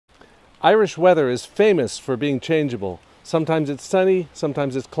Irish weather is famous for being changeable. Sometimes it's sunny,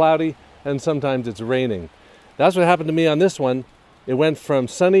 sometimes it's cloudy, and sometimes it's raining. That's what happened to me on this one. It went from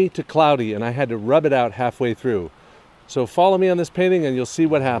sunny to cloudy, and I had to rub it out halfway through. So follow me on this painting and you'll see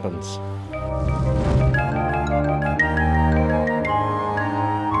what happens.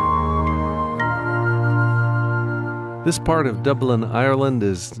 This part of Dublin, Ireland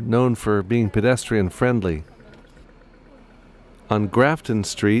is known for being pedestrian friendly. On Grafton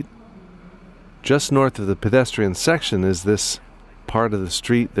Street, just north of the pedestrian section, is this part of the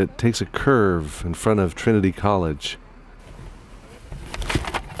street that takes a curve in front of Trinity College.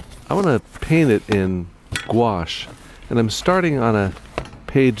 I want to paint it in gouache, and I'm starting on a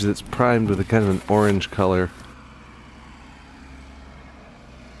page that's primed with a kind of an orange color.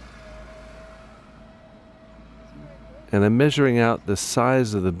 And I'm measuring out the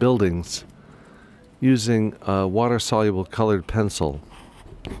size of the buildings using a water-soluble colored pencil.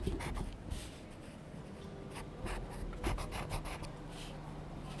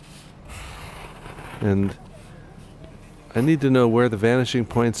 And I need to know where the vanishing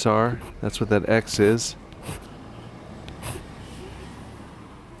points are. That's what that X is.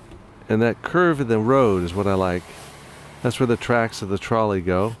 And that curve in the road is what I like. That's where the tracks of the trolley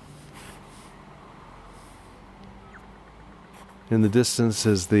go. In the distance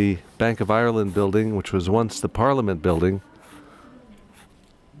is the Bank of Ireland building, which was once the Parliament building.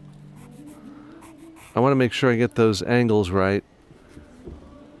 I want to make sure I get those angles right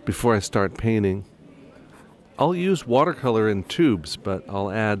before I start painting. I'll use watercolor in tubes, but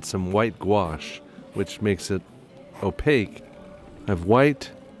I'll add some white gouache, which makes it opaque. I have white,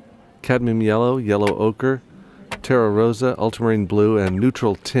 cadmium yellow, yellow ochre, terra rosa, ultramarine blue, and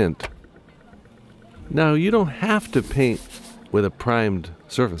neutral tint. Now, you don't have to paint with a primed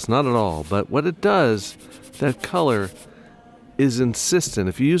surface, not at all, but what it does, that color is insistent.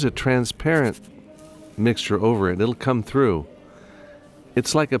 If you use a transparent mixture over it, it'll come through.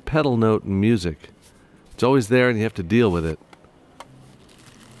 It's like a pedal note in music. It's always there and you have to deal with it.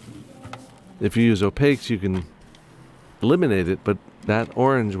 If you use opaques, you can eliminate it, but that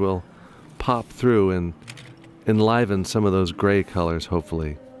orange will pop through and enliven some of those gray colors,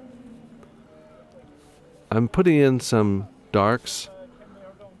 hopefully. I'm putting in some darks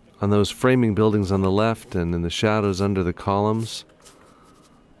on those framing buildings on the left and in the shadows under the columns.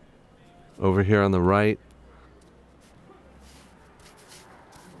 Over here on the right.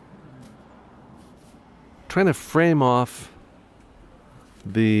 Trying to frame off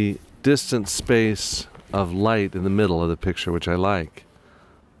the distant space of light in the middle of the picture, which I like.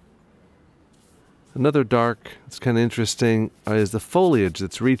 Another dark, it's kind of interesting, is the foliage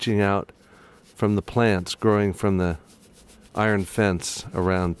that's reaching out from the plants growing from the iron fence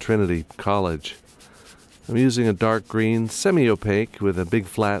around Trinity College. I'm using a dark green, semi-opaque, with a big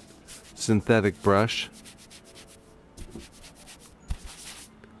flat synthetic brush.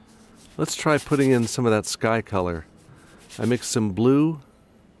 Let's try putting in some of that sky color. I mixed some blue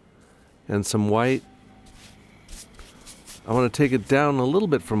and some white. I want to take it down a little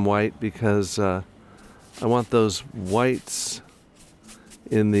bit from white because I want those whites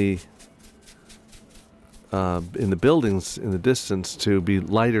in the buildings in the distance to be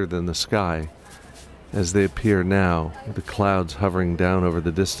lighter than the sky as they appear now, with the clouds hovering down over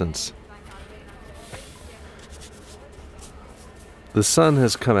the distance. The sun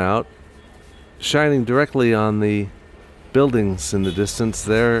has come out, shining directly on the buildings in the distance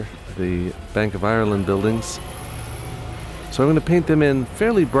there, the Bank of Ireland buildings. So I'm going to paint them in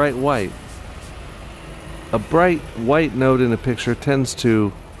fairly bright white. A bright white note in a picture tends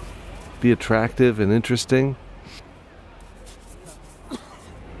to be attractive and interesting.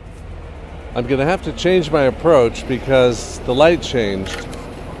 I'm going to have to change my approach because the light changed,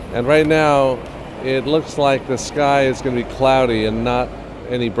 and right now it looks like the sky is going to be cloudy and not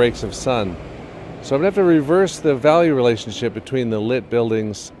any breaks of sun. So I'm going to have to reverse the value relationship between the lit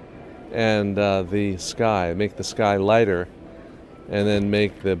buildings and the sky, make the sky lighter and then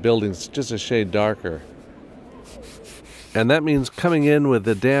make the buildings just a shade darker. And that means coming in with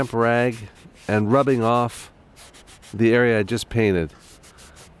the damp rag and rubbing off the area I just painted.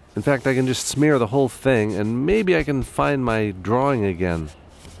 In fact, I can just smear the whole thing and maybe I can find my drawing again.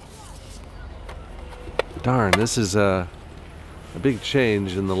 Darn, this is a big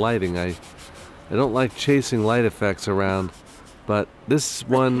change in the lighting. I don't like chasing light effects around, but this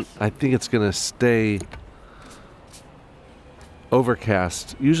one, I think it's going to stay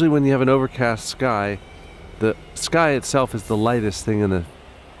overcast. Usually when you have an overcast sky, the sky itself is the lightest thing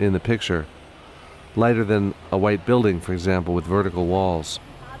in the picture. Lighter than a white building, for example, with vertical walls.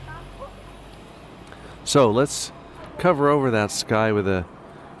 So let's cover over that sky with a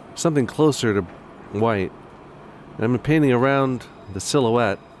something closer to white. And I'm painting around the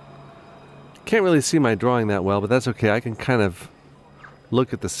silhouette. Can't really see my drawing that well, but that's okay. I can kind of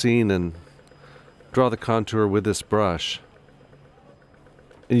look at the scene and draw the contour with this brush.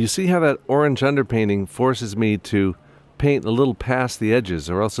 And you see how that orange underpainting forces me to paint a little past the edges,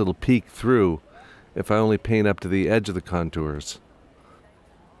 or else it'll peek through if I only paint up to the edge of the contours.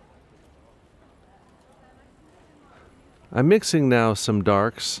 I'm mixing now some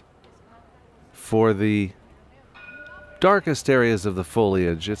darks for the darkest areas of the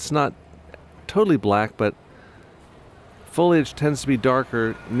foliage. It's not totally black, but foliage tends to be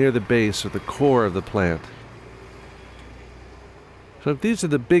darker near the base or the core of the plant. So these are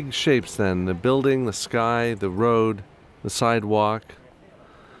the big shapes then, the building, the sky, the road, the sidewalk.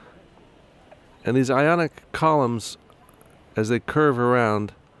 And these ionic columns, as they curve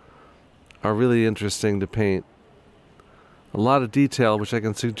around, are really interesting to paint. A lot of detail, which I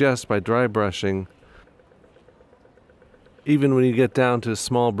can suggest by dry brushing. Even when you get down to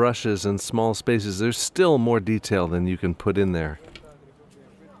small brushes and small spaces, there's still more detail than you can put in there.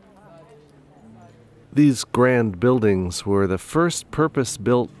 These grand buildings were the first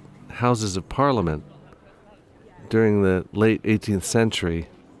purpose-built Houses of Parliament during the late 18th century.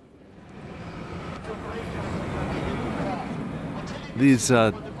 These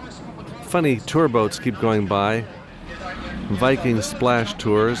funny tour boats keep going by. Viking splash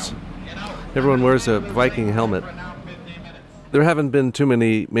tours. Everyone wears a Viking helmet. There haven't been too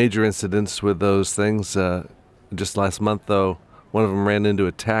many major incidents with those things. Just last month, though, one of them ran into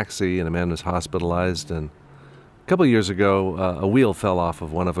a taxi and a man was hospitalized. And a couple years ago, a wheel fell off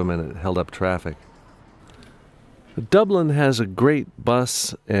of one of them and it held up traffic. Dublin has a great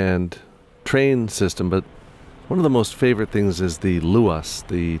bus and train system, but one of the most favorite things is the luas,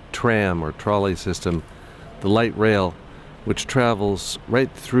 the tram or trolley system, the light rail, which travels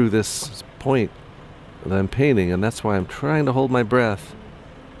right through this point that I'm painting, and that's why I'm trying to hold my breath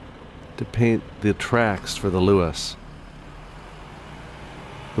to paint the tracks for the luas.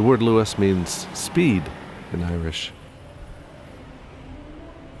 The word luas means speed in Irish.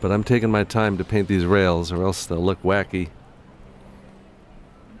 But I'm taking my time to paint these rails, or else they'll look wacky.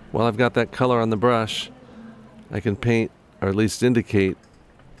 While I've got that color on the brush, I can paint, or at least indicate,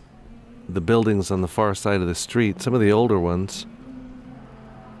 the buildings on the far side of the street, some of the older ones,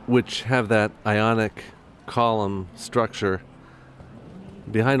 which have that ionic column structure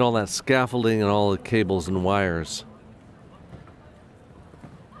behind all that scaffolding and all the cables and wires.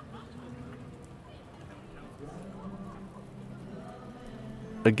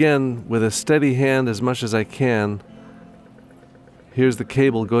 Again, with a steady hand as much as I can, here's the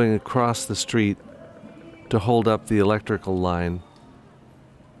cable going across the street to hold up the electrical line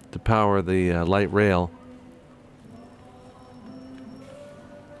to power the light rail.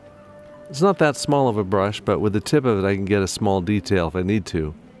 It's not that small of a brush, but with the tip of it I can get a small detail if I need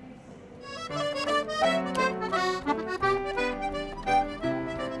to.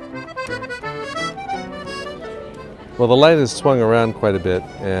 Well, the light has swung around quite a bit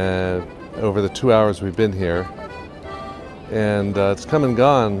over the 2 hours we've been here, and it's come and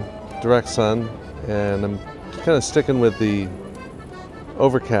gone, direct sun, and I'm kind of sticking with the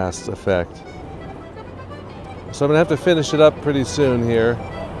overcast effect. So I'm going to have to finish it up pretty soon here.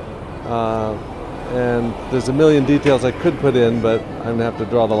 And there's a million details I could put in, but I'm going to have to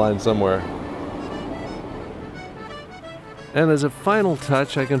draw the line somewhere. And as a final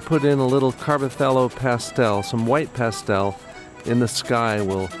touch, I can put in a little Carbothello pastel, some white pastel in the sky.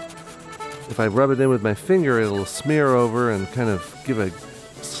 If I rub it in with my finger, it'll smear over and kind of give a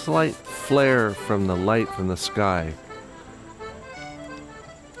slight flare from the light from the sky.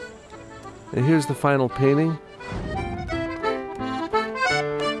 And here's the final painting.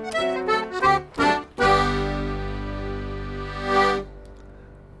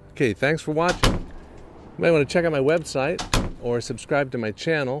 Okay, thanks for watching. You might want to check out my website or subscribe to my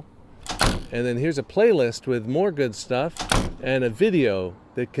channel. And then here's a playlist with more good stuff and a video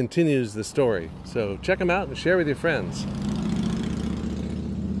that continues the story. So check them out and share with your friends.